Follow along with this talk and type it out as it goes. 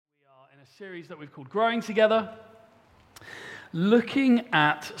a series that we've called Growing Together, looking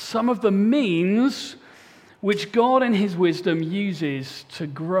at some of the means which God in his wisdom uses to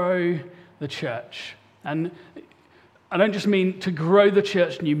grow the church. And I don't just mean to grow the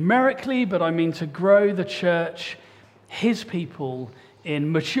church numerically, but I mean to grow the church, his people,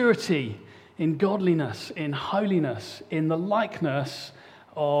 in maturity, in godliness, in holiness, in the likeness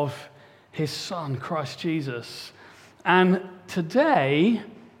of his Son, Christ Jesus. And today,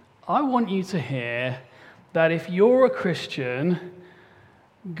 I want you to hear that if you're a Christian,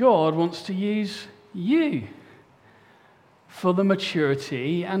 God wants to use you for the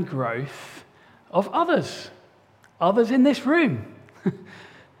maturity and growth of others in this room.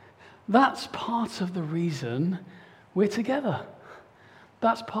 That's part of the reason we're together.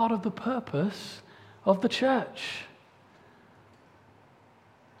 That's part of the purpose of the church.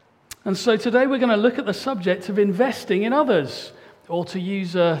 And so today we're going to look at the subject of investing in others, or to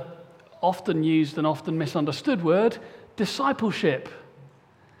use a often used and often misunderstood word, discipleship.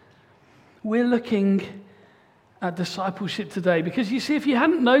 We're looking at discipleship today because you see, if you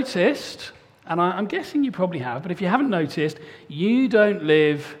hadn't noticed, and I'm guessing you probably have, but if you haven't noticed, you don't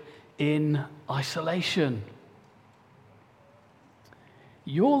live in isolation.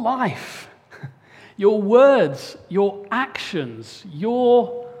 Your life, your words, your actions,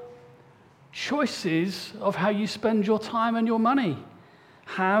 your choices of how you spend your time and your money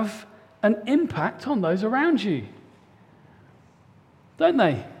have an impact on those around you. Don't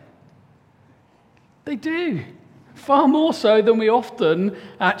they? They do. Far more so than we often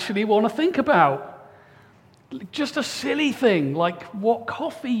actually want to think about. Just a silly thing like what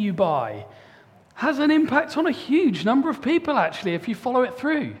coffee you buy has an impact on a huge number of people, actually, if you follow it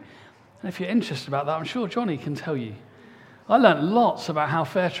through. And if you're interested about that, I'm sure Johnny can tell you. I learned lots about how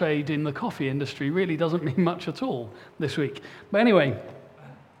fair trade in the coffee industry really doesn't mean much at all this week. But anyway,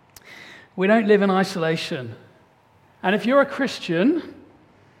 we don't live in isolation. And if you're a Christian,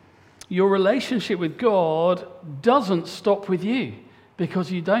 your relationship with God doesn't stop with you because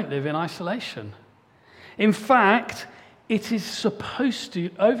you don't live in isolation. In fact, it is supposed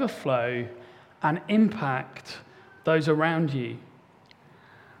to overflow and impact those around you.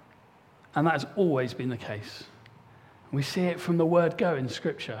 And that has always been the case. We see it from the word go in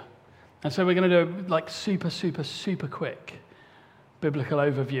Scripture. And so we're going to do like super quick biblical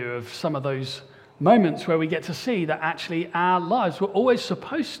overview of some of those moments where we get to see that actually our lives were always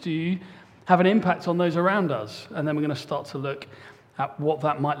supposed to have an impact on those around us. And then we're going to start to look at what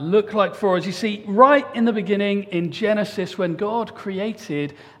that might look like for us. You see, right in the beginning in Genesis, when God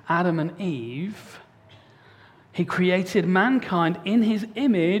created Adam and Eve, he created mankind in his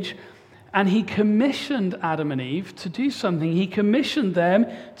image, and he commissioned Adam and Eve to do something. He commissioned them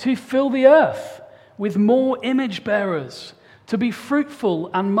to fill the earth with more image bearers, to be fruitful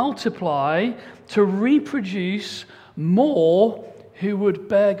and multiply, to reproduce more who would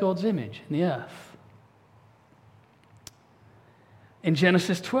bear God's image in the earth. In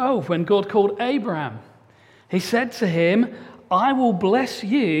Genesis 12, when God called Abraham, he said to him, "I will bless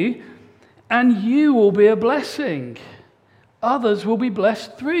you, and you will be a blessing. Others will be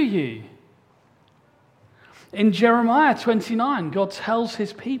blessed through you." In Jeremiah 29, God tells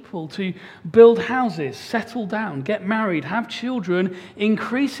his people to build houses, settle down, get married, have children,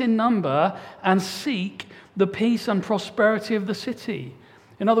 increase in number, and seek the peace and prosperity of the city.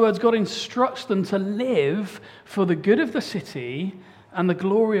 In other words, God instructs them to live for the good of the city and the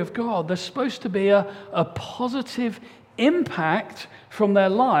glory of God. There's supposed to be a positive impact from their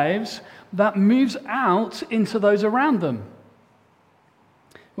lives that moves out into those around them.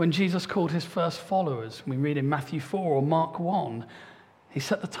 When Jesus called his first followers, we read in Matthew 4 or Mark 1, he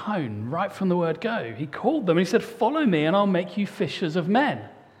set the tone right from the word go. He called them and he said, "Follow me and I'll make you fishers of men." It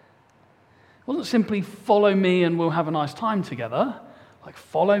wasn't simply follow me and we'll have a nice time together, like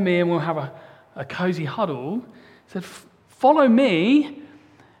follow me and we'll have a cozy huddle. He said, follow me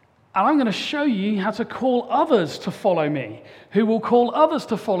and I'm going to show you how to call others to follow me, who will call others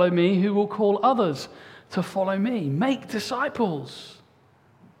to follow me, who will call others to follow me. Make disciples.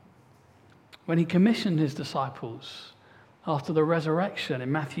 When he commissioned his disciples after the resurrection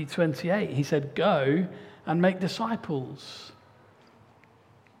in Matthew 28, he said, "Go and make disciples."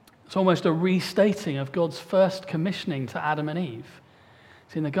 It's almost a restating of God's first commissioning to Adam and Eve.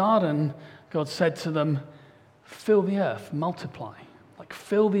 See, in the garden, God said to them, "Fill the earth, multiply." Like,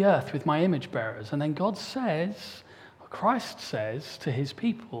 fill the earth with my image bearers. And then God says, or Christ says to his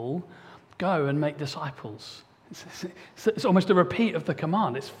people, "Go and make disciples." It's almost a repeat of the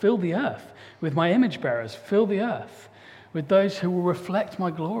command. It's fill the earth with my image bearers. Fill the earth with those who will reflect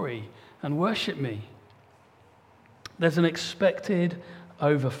my glory and worship me. There's an expected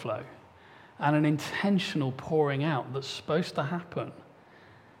overflow. and an intentional pouring out that's supposed to happen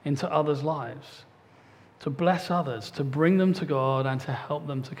into others' lives, to bless others, to bring them to God, and to help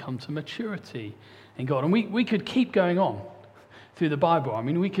them to come to maturity in God. And we could keep going on through the Bible. I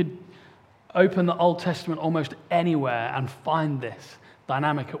mean, we could open the Old Testament almost anywhere and find this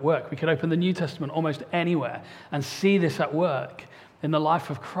dynamic at work. We could open the New Testament almost anywhere and see this at work in the life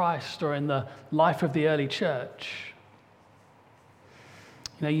of Christ or in the life of the early church.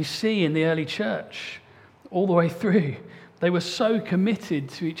 You know, you see in the early church, all the way through, they were so committed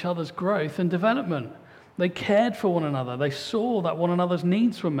to each other's growth and development. They cared for one another. They saw that one another's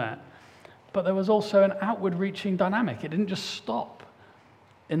needs were met. But there was also an outward-reaching dynamic. It didn't just stop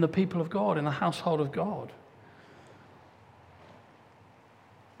in the people of God, in the household of God.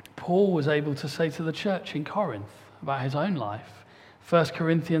 Paul was able to say to the church in Corinth about his own life, 1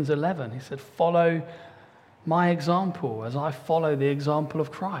 Corinthians 11, he said, "Follow my example as I follow the example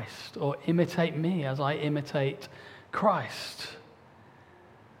of Christ," or imitate me as I imitate Christ.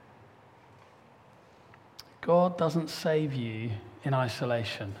 God doesn't save you in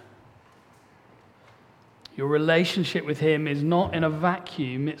isolation. Your relationship with him is not in a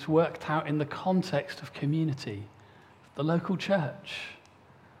vacuum. It's worked out in the context of community, the local church.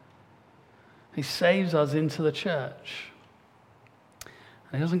 He saves us into the church.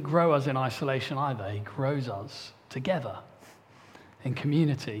 And he doesn't grow us in isolation either. He grows us together in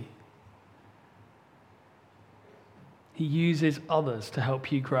community. He uses others to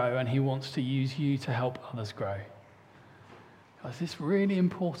help you grow, and he wants to use you to help others grow. Guys, it's really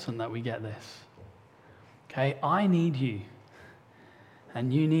important that we get this. Okay, I need you,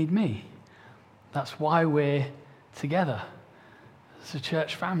 and you need me. That's why we're together as a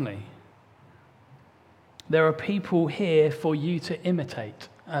church family. There are people here for you to imitate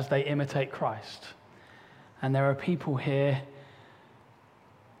as they imitate Christ. And there are people here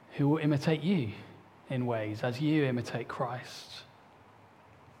who will imitate you in ways as you imitate Christ.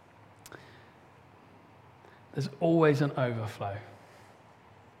 There's always an overflow.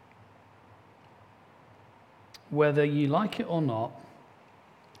 Whether you like it or not,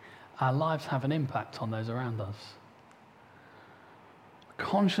 our lives have an impact on those around us.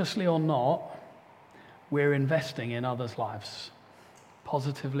 Consciously or not, we're investing in others' lives,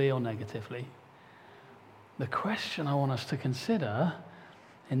 positively or negatively. The question I want us to consider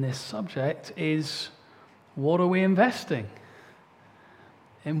in this subject is, what are we investing?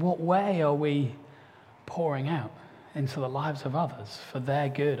 In what way are we pouring out into the lives of others for their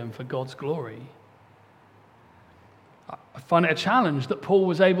good and for God's glory? I find it a challenge that Paul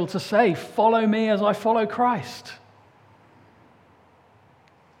was able to say, "Follow me as I follow Christ."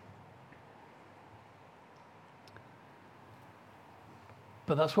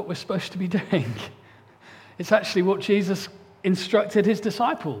 But that's what we're supposed to be doing. It's actually what Jesus instructed his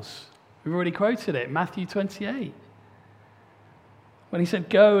disciples. We've already quoted it, Matthew 28. When he said,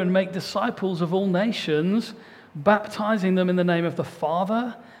 "Go and make disciples of all nations, baptizing them in the name of the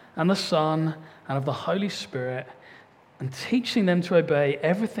Father and the Son and of the Holy Spirit, and teaching them to obey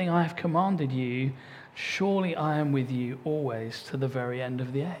everything I have commanded you. Surely I am with you always to the very end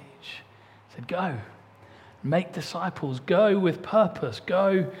of the age." He said, go. Make disciples. Go with purpose.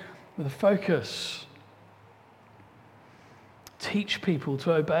 Go with a focus. Teach people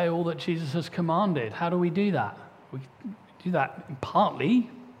to obey all that Jesus has commanded. How do we do that? We do that partly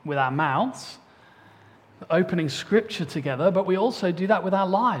with our mouths, opening Scripture together, but we also do that with our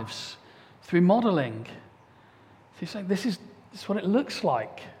lives through modeling. So you're saying, this is what it looks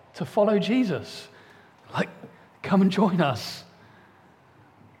like to follow Jesus. Like, come and join us.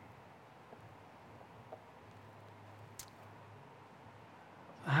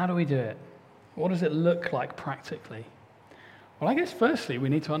 How do we do it? What does it look like practically? Well, I guess firstly, we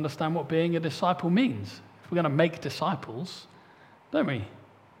need to understand what being a disciple means. If we're going to make disciples, don't we?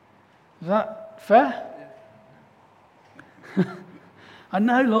 Is that fair? I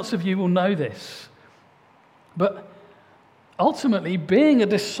know lots of you will know this, but ultimately, being a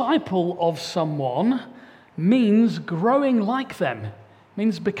disciple of someone means growing like them,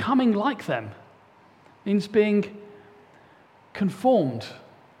 means becoming like them, means being conformed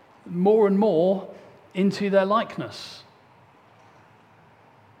more and more into their likeness.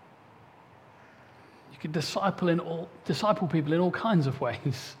 You could disciple people in all kinds of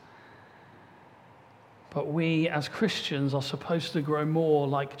ways. But we as Christians are supposed to grow more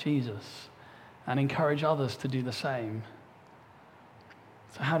like Jesus and encourage others to do the same.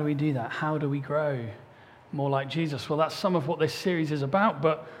 So how do we do that? How do we grow more like Jesus? Well, that's some of what this series is about,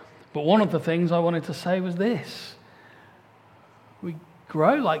 but one of the things I wanted to say was this. We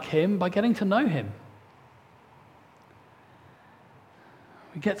grow like him by getting to know him.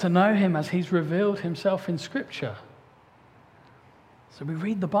 We get to know him as he's revealed himself in Scripture. So we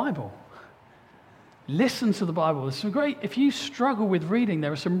read the Bible. Listen to the Bible. There's some great, if you struggle with reading,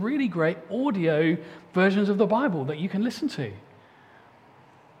 there are some really great audio versions of the Bible that you can listen to.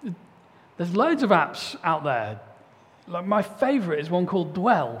 There's loads of apps out there. Like my favorite is one called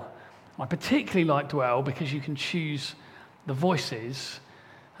Dwell. I particularly like Dwell because you can choose the voices,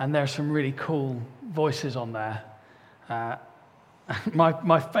 and there are some really cool voices on there.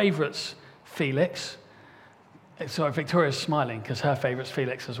 My favorite's Felix. Sorry, Victoria's smiling because her favorite's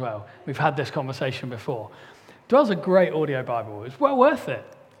Felix as well. We've had this conversation before. Dwell's a great audio Bible. It's well worth it.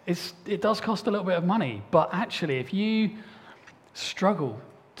 It does cost a little bit of money, but actually if you struggle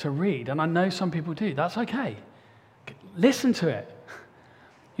to read, and I know some people do, that's okay. Listen to it.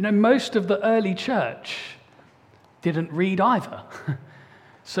 You know, most of the early church didn't read either.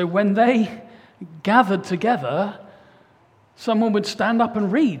 So when they gathered together, someone would stand up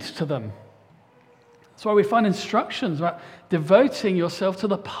and read to them. That's why we find instructions about devoting yourself to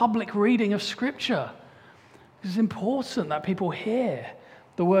the public reading of Scripture. It's important that people hear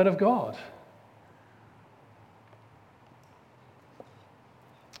the Word of God.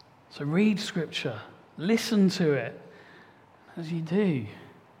 So read Scripture, listen to it. As you do,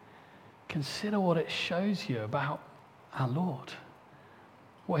 consider what it shows you about our Lord,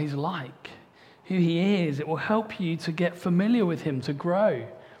 what he's like, who he is. It will help you to get familiar with him, to grow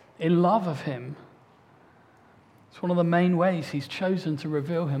in love of him. It's one of the main ways he's chosen to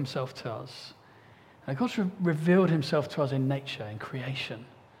reveal himself to us. And God's revealed himself to us in nature, in creation,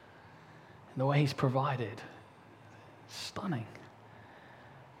 in the way he's provided. Stunning.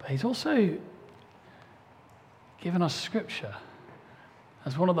 But he's also given us Scripture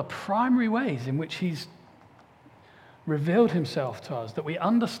as one of the primary ways in which he's revealed himself to us, that we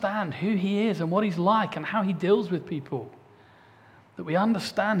understand who he is and what he's like and how he deals with people, that we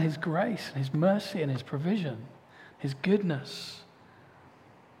understand his grace and his mercy and his provision, his goodness.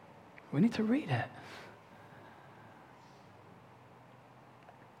 We need to read it.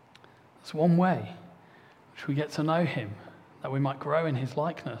 That's one way which we get to know him, that we might grow in his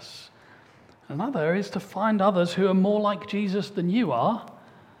likeness. Another is to find others who are more like Jesus than you are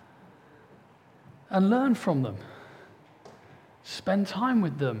and learn from them. Spend time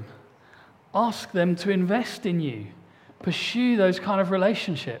with them. Ask them to invest in you. Pursue those kind of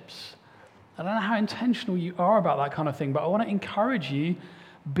relationships. I don't know how intentional you are about that kind of thing, but I want to encourage you,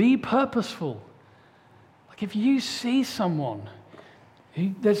 be purposeful. Like if you see someone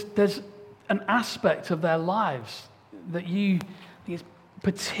who there's an aspect of their lives that you think is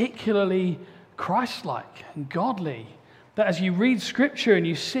particularly Christ-like and godly, that as you read Scripture and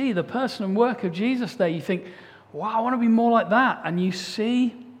you see the person and work of Jesus there, you think, wow, I want to be more like that. And you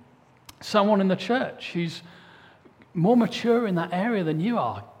see someone in the church who's more mature in that area than you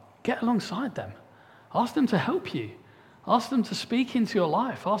are, get alongside them. Ask them to help you. Ask them to speak into your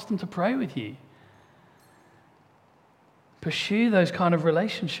life. Ask them to pray with you. Pursue those kind of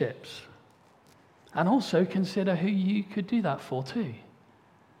relationships. And also consider who you could do that for too.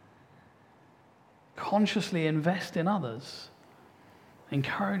 Consciously invest in others.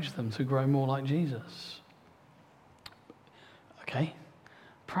 Encourage them to grow more like Jesus. Okay,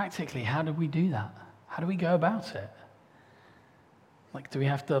 practically, how do we do that? How do we go about it? Like, do we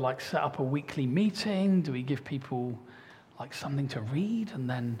have to set up a weekly meeting? Do we give people something to read? And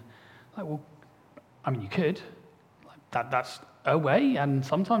then, you could. That's a way, and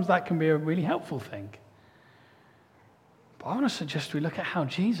sometimes that can be a really helpful thing. But I want to suggest we look at how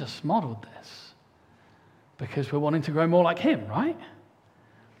Jesus modeled this, because we're wanting to grow more like him, right?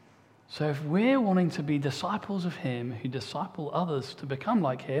 So if we're wanting to be disciples of him who disciple others to become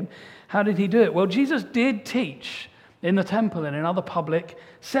like him, how did he do it? Well, Jesus did teach in the temple and in other public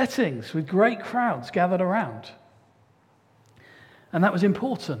settings with great crowds gathered around. And that was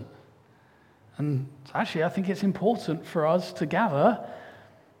important. And actually, I think it's important for us to gather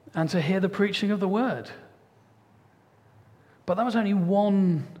and to hear the preaching of the word. But that was only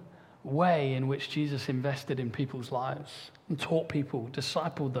one way in which Jesus invested in people's lives and taught people,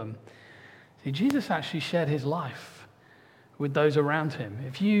 discipled them. See, Jesus actually shared his life with those around him.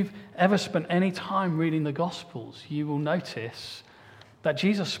 If you've ever spent any time reading the Gospels, you will notice that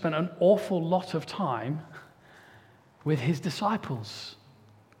Jesus spent an awful lot of time with his disciples.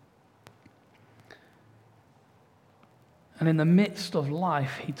 And in the midst of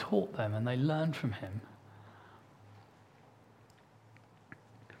life, he taught them and they learned from him.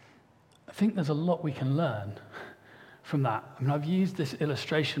 I think there's a lot we can learn from that. I've used this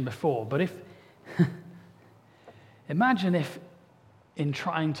illustration before, but imagine if in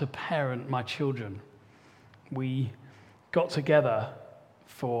trying to parent my children, we got together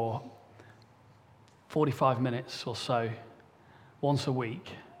for 45 minutes or so once a week.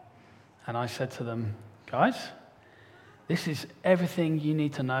 And I said to them, guys, this is everything you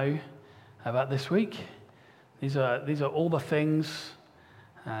need to know about this week. These are all the things,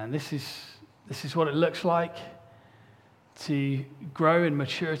 and this is what it looks like to grow in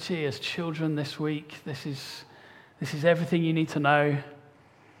maturity as children this week. This is everything you need to know.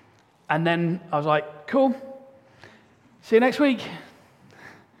 And then I was like, cool, see you next week.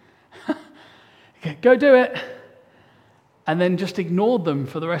 Go do it. And then just ignored them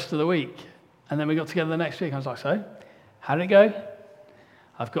for the rest of the week. And then we got together the next week. I was like, so, how did it go?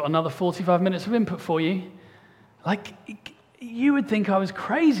 I've got another 45 minutes of input for you. Like, you would think I was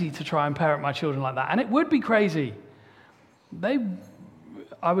crazy to try and parent my children like that. And it would be crazy.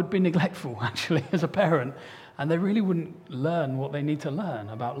 I would be neglectful, actually, as a parent. And they really wouldn't learn what they need to learn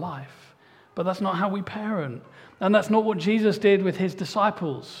about life. But that's not how we parent. And that's not what Jesus did with his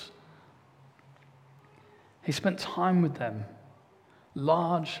disciples. He spent time with them,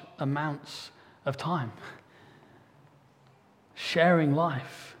 large amounts of time, sharing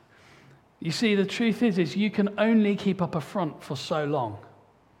life. You see, the truth is you can only keep up a front for so long.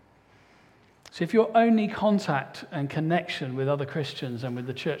 So if your only contact and connection with other Christians and with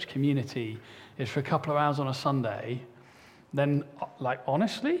the church community is for a couple of hours on a Sunday, then,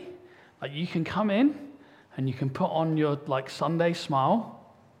 honestly, you can come in and you can put on your, Sunday smile.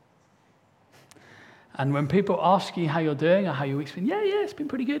 And when people ask you how you're doing or how your week's been, yeah, it's been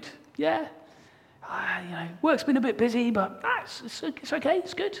pretty good. Yeah. Work's been a bit busy, but it's okay,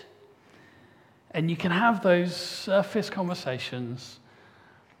 it's good. And you can have those surface conversations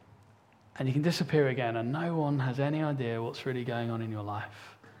and you can disappear again and no one has any idea what's really going on in your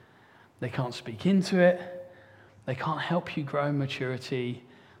life. They can't speak into it. They can't help you grow in maturity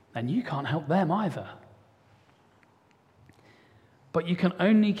and you can't help them either. But you can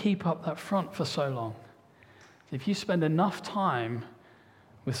only keep up that front for so long. If you spend enough time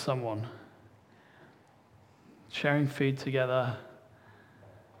with someone, sharing food together,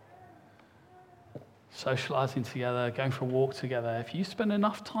 socializing together, going for a walk together, if you spend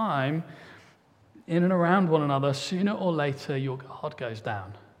enough time in and around one another, sooner or later your guard goes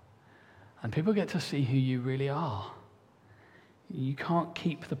down. And people get to see who you really are. You can't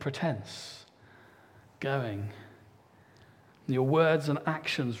keep the pretense going. Your words and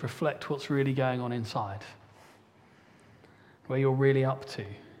actions reflect what's really going on inside. Where you're really up to,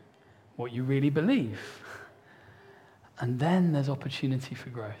 what you really believe. And then there's opportunity for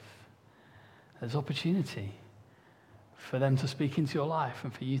growth. There's opportunity for them to speak into your life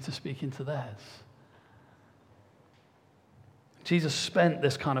and for you to speak into theirs. Jesus spent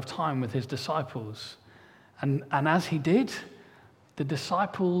this kind of time with his disciples. And as he did, the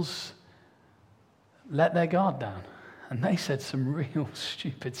disciples let their guard down. And they said some real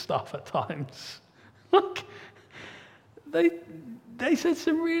stupid stuff at times. Look, they said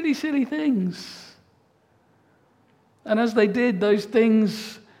some really silly things. And as they did, those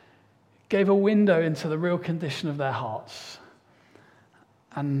things gave a window into the real condition of their hearts.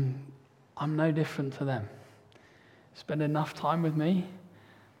 And I'm no different to them. Spend enough time with me,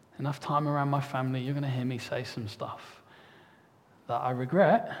 enough time around my family, you're going to hear me say some stuff that I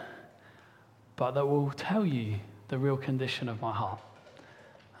regret, but that will tell you the real condition of my heart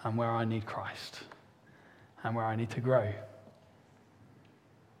and where I need Christ and where I need to grow.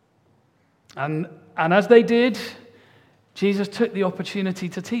 And as they did, Jesus took the opportunity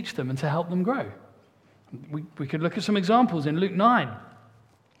to teach them and to help them grow. We could look at some examples in Luke 9,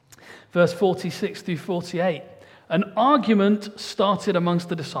 verse 46 through 48. An argument started amongst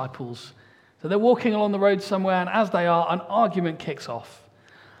the disciples. So they're walking along the road somewhere, and as they are, an argument kicks off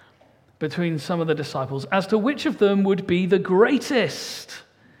between some of the disciples as to which of them would be the greatest.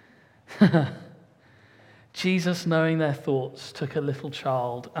 Jesus, knowing their thoughts, took a little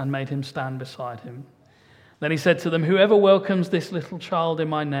child and made him stand beside him. Then he said to them, "Whoever welcomes this little child in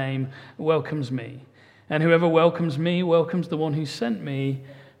my name welcomes me. And whoever welcomes me welcomes the one who sent me,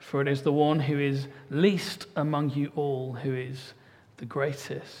 for it is the one who is least among you all who is the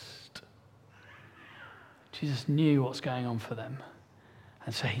greatest." Jesus knew what's going on for them.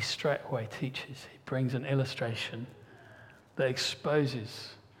 And so he straight away teaches. He brings an illustration that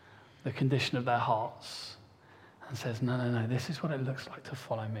exposes the condition of their hearts and says, no, this is what it looks like to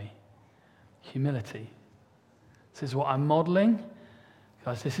follow me. Humility. This is what I'm modeling.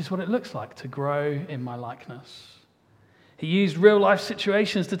 Guys, this is what it looks like to grow in my likeness. He used real life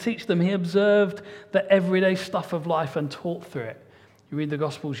situations to teach them. He observed the everyday stuff of life and taught through it. You read the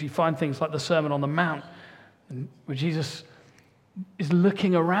Gospels, you find things like the Sermon on the Mount, where Jesus is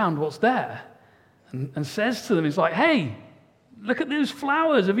looking around what's there and says to them, he's like, hey, Look at those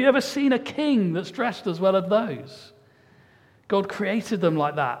flowers. Have you ever seen a king that's dressed as well as those? God created them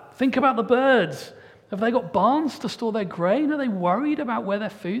like that. Think about the birds. Have they got barns to store their grain? Are they worried about where their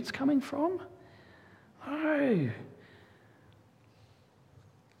food's coming from? No.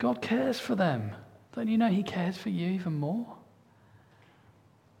 God cares for them. Don't you know he cares for you even more?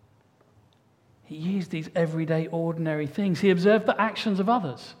 He used these everyday, ordinary things. He observed the actions of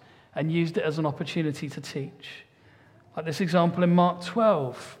others and used it as an opportunity to teach. Like this example in Mark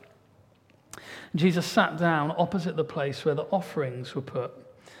 12. Jesus sat down opposite the place where the offerings were put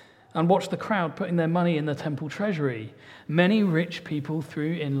and watched the crowd putting their money in the temple treasury. Many rich people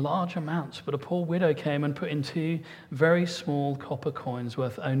threw in large amounts, but a poor widow came and put in 2 very small copper coins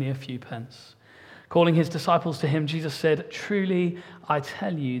worth only a few pence. Calling his disciples to him, Jesus said, "Truly, I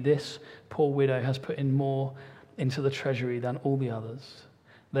tell you, this poor widow has put in more into the treasury than all the others.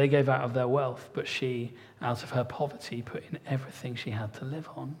 They gave out of their wealth, but she, out of her poverty, put in everything she had to live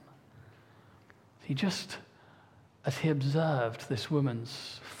on." As he observed this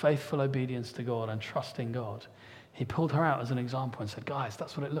woman's faithful obedience to God and trust in God, he pulled her out as an example and said, guys,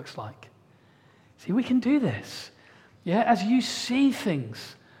 that's what it looks like. See, we can do this. Yeah, as you see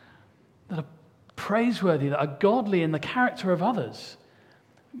things that are praiseworthy, that are godly in the character of others,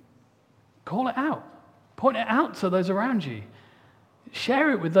 call it out. Point it out to those around you.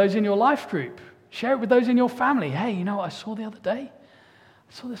 Share it with those in your life group. Share it with those in your family. Hey, you know what I saw the other day?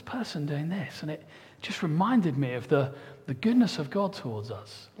 I saw this person doing this, and it just reminded me of the goodness of God towards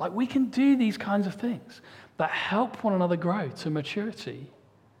us. Like, we can do these kinds of things that help one another grow to maturity.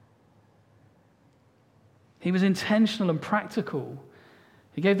 He was intentional and practical.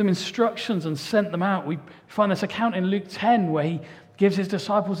 He gave them instructions and sent them out. We find this account in Luke 10 where he gives his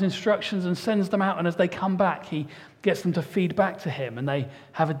disciples instructions and sends them out, and as they come back, he gets them to feed back to him, and they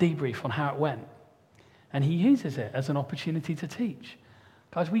have a debrief on how it went. And he uses it as an opportunity to teach.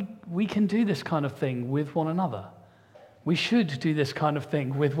 Guys, we can do this kind of thing with one another. We should do this kind of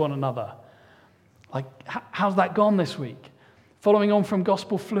thing with one another. Like, how's that gone this week? Following on from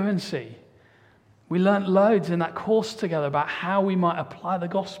gospel fluency, we learnt loads in that course together about how we might apply the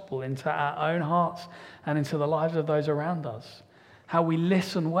gospel into our own hearts and into the lives of those around us. How we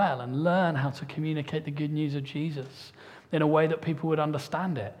listen well and learn how to communicate the good news of Jesus in a way that people would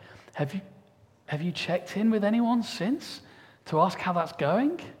understand it. Have you checked in with anyone since to ask how that's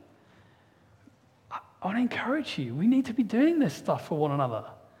going? I want to encourage you. We need to be doing this stuff for one another.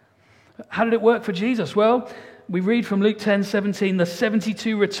 How did it work for Jesus? Well, we read from Luke 10:17, the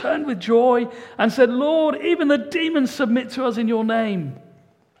 72 returned with joy and said, "Lord, even the demons submit to us in your name."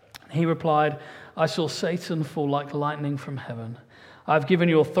 He replied, "I saw Satan fall like lightning from heaven. I've given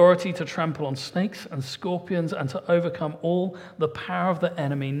you authority to trample on snakes and scorpions and to overcome all the power of the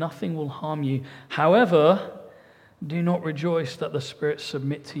enemy. Nothing will harm you. However, do not rejoice that the spirits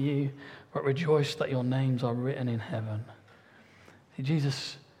submit to you, but rejoice that your names are written in heaven." See,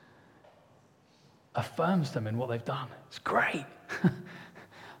 Jesus affirms them in what they've done. It's great.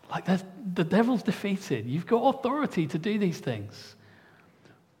 Like, the devil's defeated. You've got authority to do these things.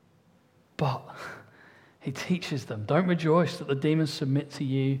 But he teaches them, don't rejoice that the demons submit to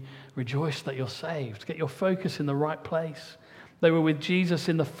you. Rejoice that you're saved. Get your focus in the right place. They were with Jesus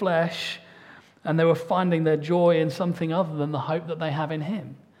in the flesh, and they were finding their joy in something other than the hope that they have in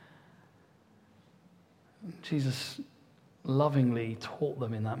him. Jesus lovingly taught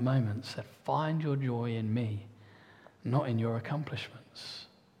them in that moment, said, find your joy in me, not in your accomplishments.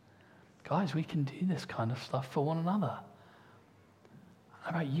 Guys, we can do this kind of stuff for one another.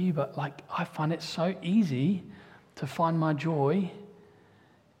 I don't know about you, but I find it so easy to find my joy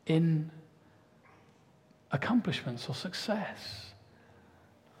in accomplishments or success.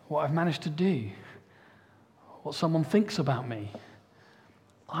 What I've managed to do, what someone thinks about me.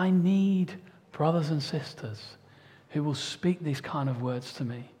 I need brothers and sisters who will speak these kind of words to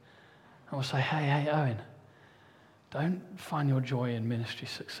me and will say, hey, Owen, don't find your joy in ministry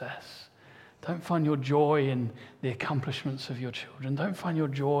success. Don't find your joy in the accomplishments of your children. Don't find your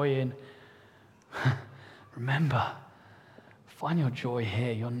joy in... Remember, find your joy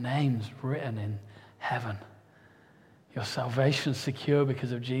here. Your name's written in heaven. Your salvation's secure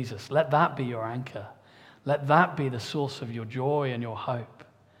because of Jesus. Let that be your anchor. Let that be the source of your joy and your hope.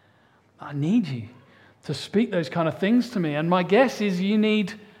 I need you to speak those kind of things to me. And my guess is you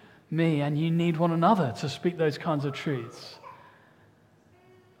need me and you need one another to speak those kinds of truths.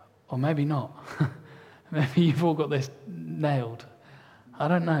 Or maybe not. Maybe you've all got this nailed. I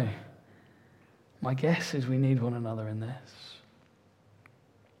don't know. My guess is we need one another in this.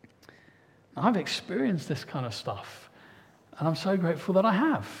 Now, I've experienced this kind of stuff, and I'm so grateful that I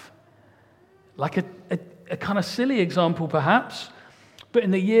have. Like a kind of silly example perhaps, but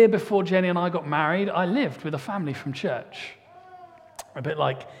in the year before Jenny and I got married, I lived with a family from church. A bit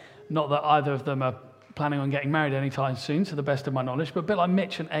like, not that either of them are planning on getting married anytime soon, to the best of my knowledge, but a bit like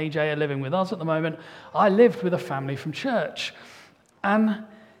Mitch and AJ are living with us at the moment, I lived with a family from church. And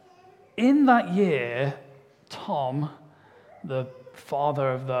in that year, Tom, the father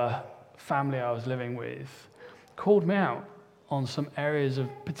of the family I was living with, called me out on some areas of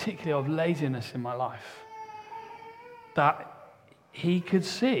particularly of laziness in my life that he could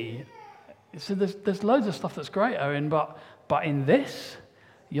see. So there's loads of stuff that's great, Owen, but in this,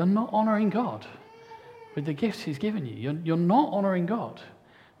 you're not honoring God with the gifts he's given you. You're not honoring God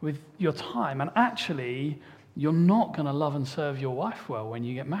with your time, and actually, you're not going to love and serve your wife well when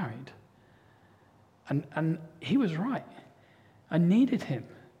you get married. And he was right. I needed him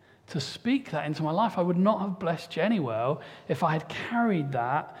to speak that into my life. I would not have blessed Jenny well if I had carried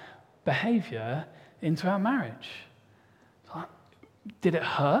that behavior into our marriage. Did it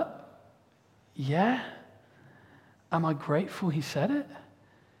hurt? Yeah. Am I grateful he said it?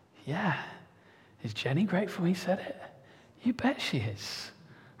 Yeah. Is Jenny grateful he said it? You bet she is.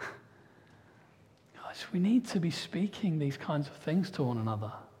 Guys, we need to be speaking these kinds of things to one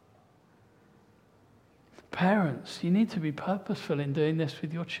another. Parents, you need to be purposeful in doing this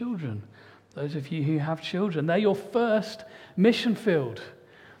with your children. Those of you who have children, they're your first mission field.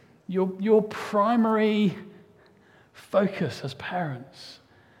 Your primary focus as parents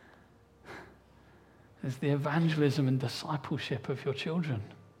is the evangelism and discipleship of your children.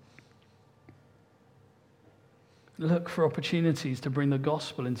 Look for opportunities to bring the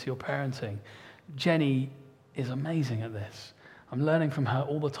gospel into your parenting. Jenny is amazing at this. I'm learning from her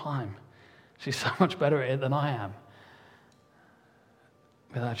all the time. She's so much better at it than I am.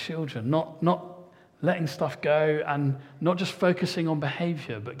 With our children, not letting stuff go and not just focusing on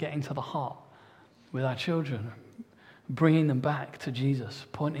behavior, but getting to the heart with our children, bringing them back to Jesus,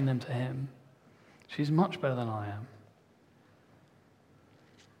 pointing them to him. She's much better than I am.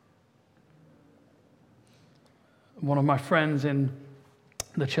 One of my friends in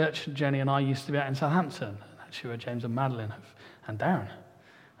the church Jenny and I used to be at in Southampton, actually where James and Madeline and Darren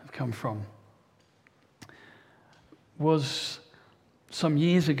have come from, was some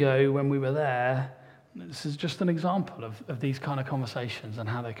years ago when we were there. This is just an example of these kind of conversations and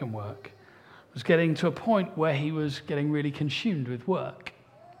how they can work. Was getting to a point where he was getting really consumed with work.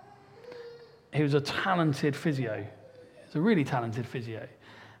 He was a talented physio. He was a really talented physio.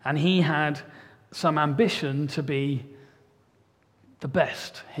 And he had some ambition to be the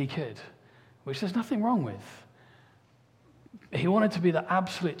best he could, which there's nothing wrong with. He wanted to be the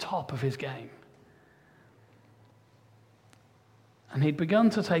absolute top of his game. And he'd begun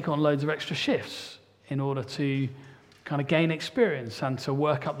to take on loads of extra shifts in order to kind of gain experience and to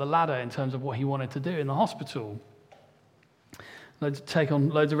work up the ladder in terms of what he wanted to do in the hospital. Take on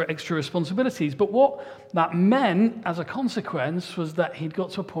loads of extra responsibilities. But what that meant as a consequence was that he'd got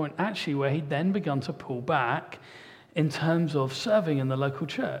to a point actually where he'd then begun to pull back in terms of serving in the local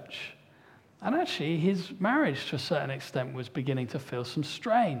church. And actually his marriage to a certain extent was beginning to feel some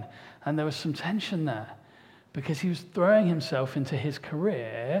strain, and there was some tension there because he was throwing himself into his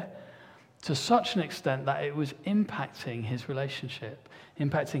career to such an extent that it was impacting his relationship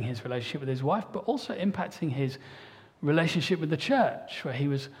with his wife, but also impacting his relationship with the church, where he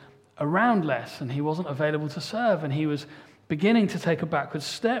was around less and he wasn't available to serve, and he was beginning to take a backward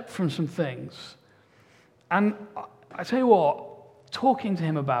step from some things. And I tell you what, talking to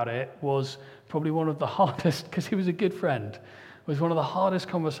him about it was probably one of the hardest, because he was a good friend, was one of the hardest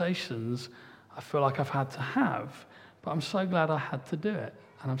conversations I feel like I've had to have. But I'm so glad I had to do it,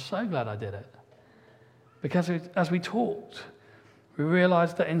 and I'm so glad I did it. Because as we talked, we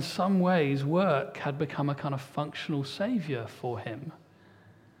realized that in some ways work had become a kind of functional savior for him.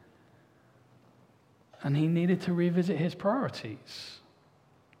 And he needed to revisit his priorities.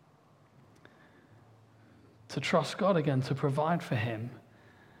 To trust God again, to provide for him,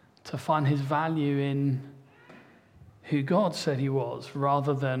 to find his value in who God said he was,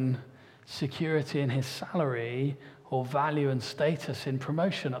 rather than security in his salary or value and status in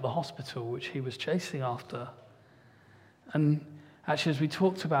promotion at the hospital, which he was chasing after. And actually, as we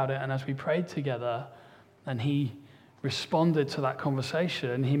talked about it and as we prayed together, and he responded to that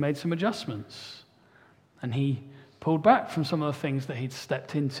conversation, he made some adjustments. And he pulled back from some of the things that he'd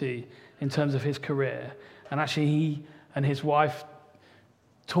stepped into in terms of his career. And actually, he and his wife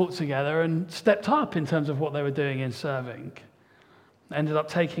talked together and stepped up in terms of what they were doing in serving. Ended up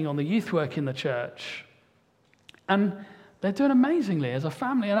taking on the youth work in the church. And they're doing amazingly as a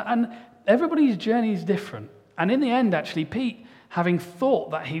family. And everybody's journey is different. And in the end, actually, Pete, having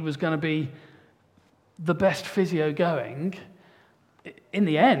thought that he was going to be the best physio going, in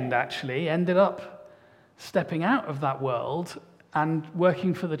the end, actually, ended up stepping out of that world and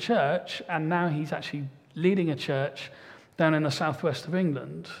working for the church, and now he's actually leading a church down in the southwest of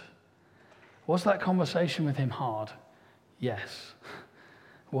England. Was that conversation with him hard? Yes.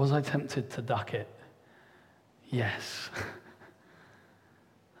 Was I tempted to duck it? Yes.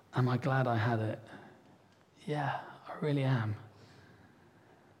 Am I glad I had it? Yeah, I really am.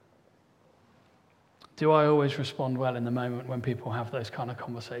 Do I always respond well in the moment when people have those kind of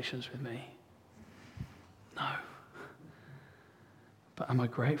conversations with me? No. But am I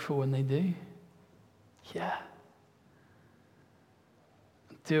grateful when they do? Yeah.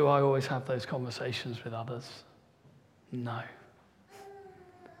 Do I always have those conversations with others? No.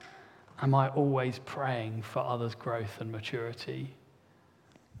 Am I always praying for others' growth and maturity?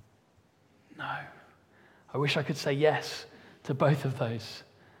 No. I wish I could say yes to both of those.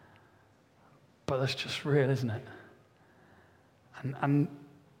 But that's just real, isn't it? And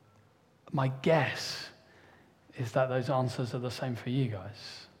my guess is that those answers are the same for you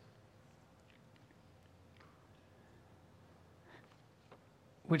guys.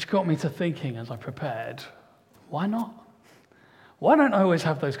 Which got me to thinking as I prepared, why not? Why don't I always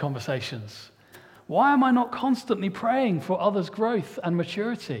have those conversations? Why am I not constantly praying for others' growth and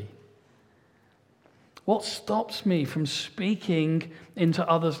maturity? What stops me from speaking into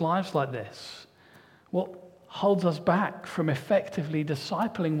others' lives like this? What holds us back from effectively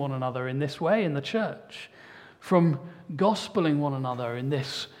discipling one another in this way in the church? From gospeling one another in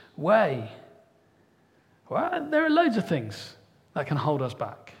this way? Well, there are loads of things that can hold us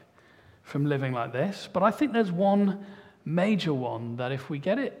back from living like this, but I think there's one major one that if we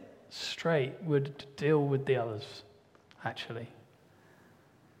get it straight would deal with the others, actually.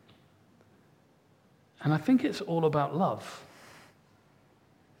 And I think it's all about love.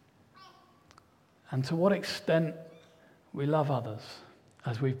 And to what extent we love others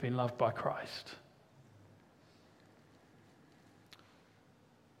as we've been loved by Christ.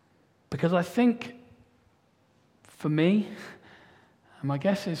 Because I think, for me, and my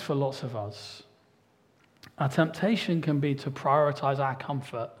guess is for lots of us, our temptation can be to prioritize our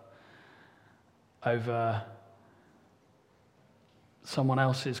comfort over someone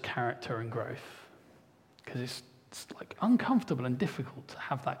else's character and growth. Because it's like uncomfortable and difficult to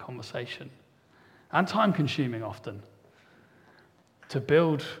have that conversation. And time-consuming often. To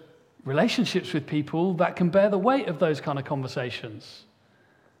build relationships with people that can bear the weight of those kind of conversations.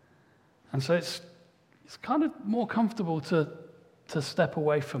 And so it's kind of more comfortable to step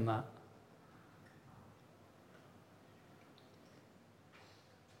away from that.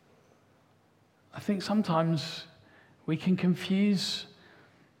 I think sometimes we can confuse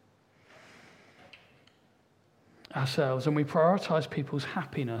ourselves and we prioritize people's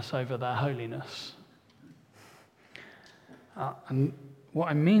happiness over their holiness. And what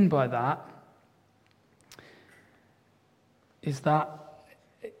I mean by that is that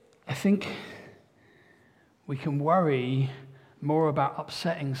I think we can worry more about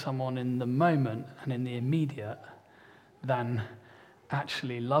upsetting someone in the moment and in the immediate than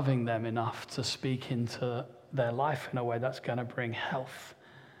actually loving them enough to speak into their life in a way that's going to bring health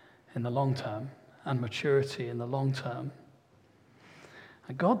in the long term and maturity in the long term.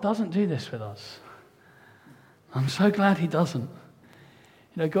 And God doesn't do this with us. I'm so glad he doesn't.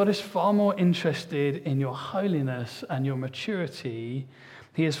 You know, God is far more interested in your holiness and your maturity.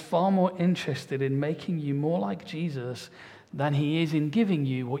 He is far more interested in making you more like Jesus than he is in giving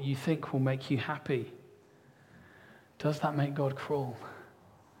you what you think will make you happy. Does that make God cruel?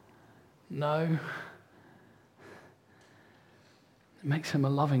 No. It makes him a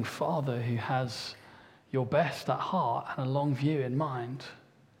loving father who has your best at heart and a long view in mind.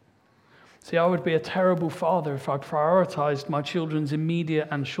 See, I would be a terrible father if I prioritized my children's immediate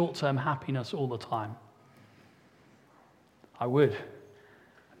and short-term happiness all the time. I would.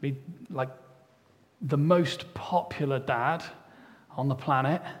 I'd be like the most popular dad on the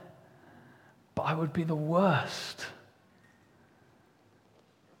planet, but I would be the worst.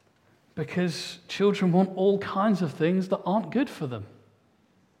 Because children want all kinds of things that aren't good for them.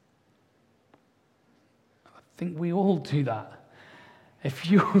 I think we all do that.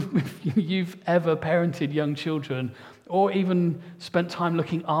 If you've ever parented young children or even spent time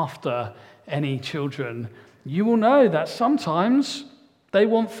looking after any children, you will know that sometimes they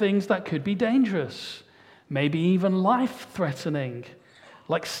want things that could be dangerous, maybe even life-threatening,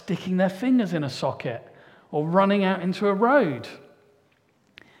 like sticking their fingers in a socket or running out into a road.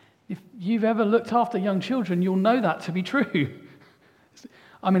 If you've ever looked after young children, you'll know that to be true.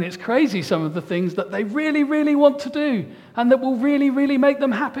 I mean, it's crazy some of the things that they really, really want to do and that will really, really make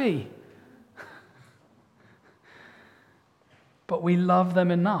them happy. but we love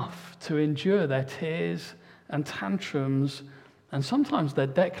them enough to endure their tears and tantrums and sometimes their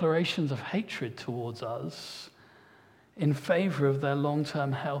declarations of hatred towards us in favor of their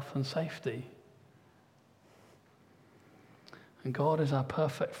long-term health and safety. And God is our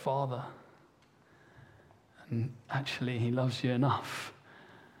perfect Father. And actually, he loves you enough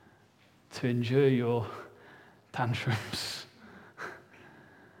to endure your tantrums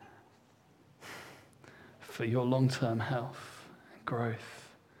for your long-term health and growth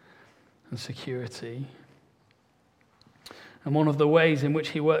and security. And one of the ways in which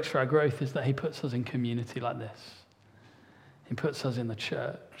he works for our growth is that he puts us in community like this. He puts us in the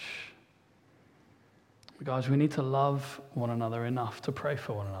church. Guys, we need to love one another enough to pray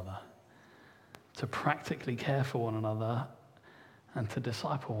for one another, to practically care for one another, and to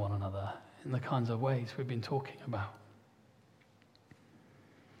disciple one another in the kinds of ways we've been talking about.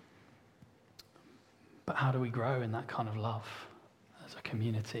 But how do we grow in that kind of love as a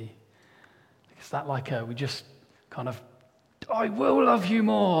community? Is that like we just kind of, I will love you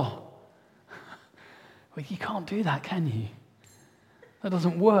more? Well, you can't do that, can you? That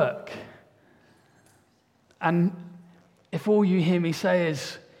doesn't work. And if all you hear me say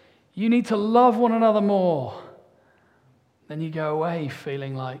is, you need to love one another more, then you go away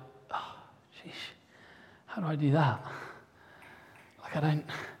feeling like, oh, sheesh, how do I do that? Like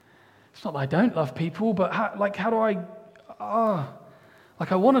it's not that I don't love people, but how do I,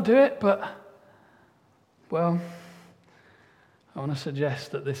 I want to do it, but, well, I want to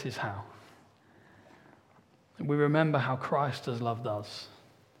suggest that this is how. We remember how Christ has loved us.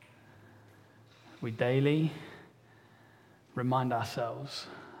 We daily remind ourselves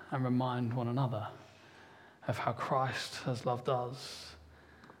and remind one another of how Christ has loved us.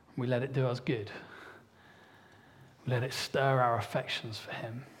 We let it do us good. We let it stir our affections for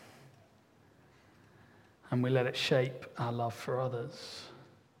him. And we let it shape our love for others.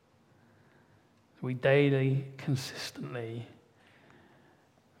 We daily, consistently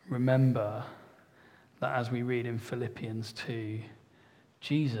remember that as we read in Philippians 2,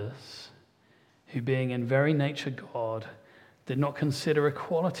 Jesus, who being in very nature God, did not consider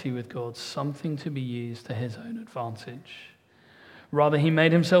equality with God something to be used to his own advantage. Rather, he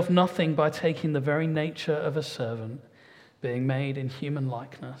made himself nothing by taking the very nature of a servant, being made in human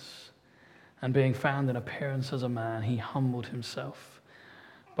likeness, and being found in appearance as a man, he humbled himself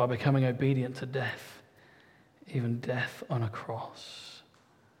by becoming obedient to death, even death on a cross.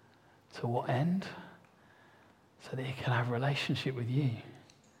 To what end? So that he can have a relationship with you.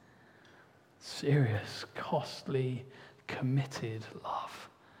 Serious, costly, committed love.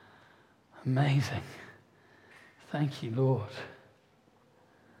 Amazing. Thank you, Lord.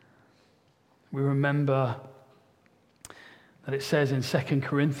 We remember that it says in 2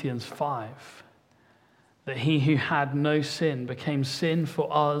 Corinthians 5 that he who had no sin became sin for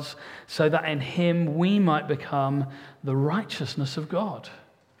us so that in him we might become the righteousness of God.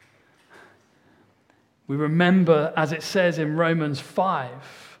 We remember, as it says in Romans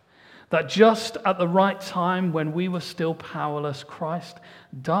 5, that just at the right time when we were still powerless, Christ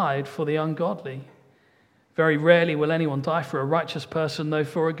died for the ungodly. Very rarely will anyone die for a righteous person, though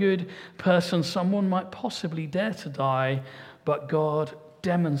for a good person someone might possibly dare to die, but God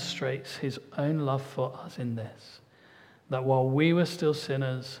demonstrates his own love for us in this, that while we were still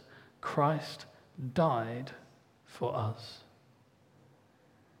sinners, Christ died for us.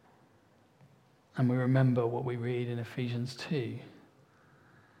 And we remember what we read in Ephesians 2,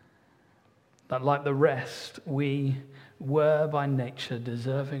 that like the rest, we were by nature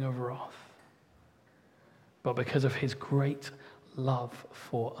deserving of wrath. But because of his great love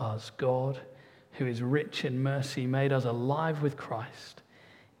for us, God, who is rich in mercy, made us alive with Christ,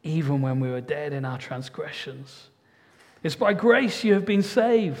 even when we were dead in our transgressions. It's by grace you have been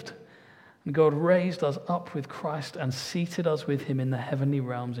saved. And God raised us up with Christ and seated us with him in the heavenly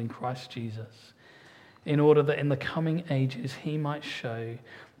realms in Christ Jesus, in order that in the coming ages he might show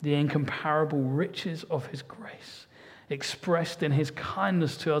the incomparable riches of his grace, expressed in his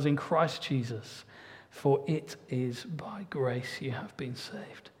kindness to us in Christ Jesus. For it is by grace you have been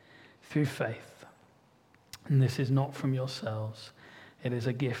saved, through faith. And this is not from yourselves. It is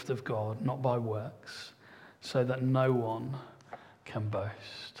a gift of God, not by works, so that no one can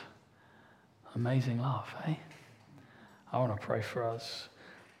boast. Amazing love, eh? I want to pray for us,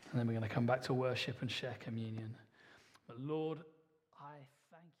 and then we're going to come back to worship and share communion. But Lord,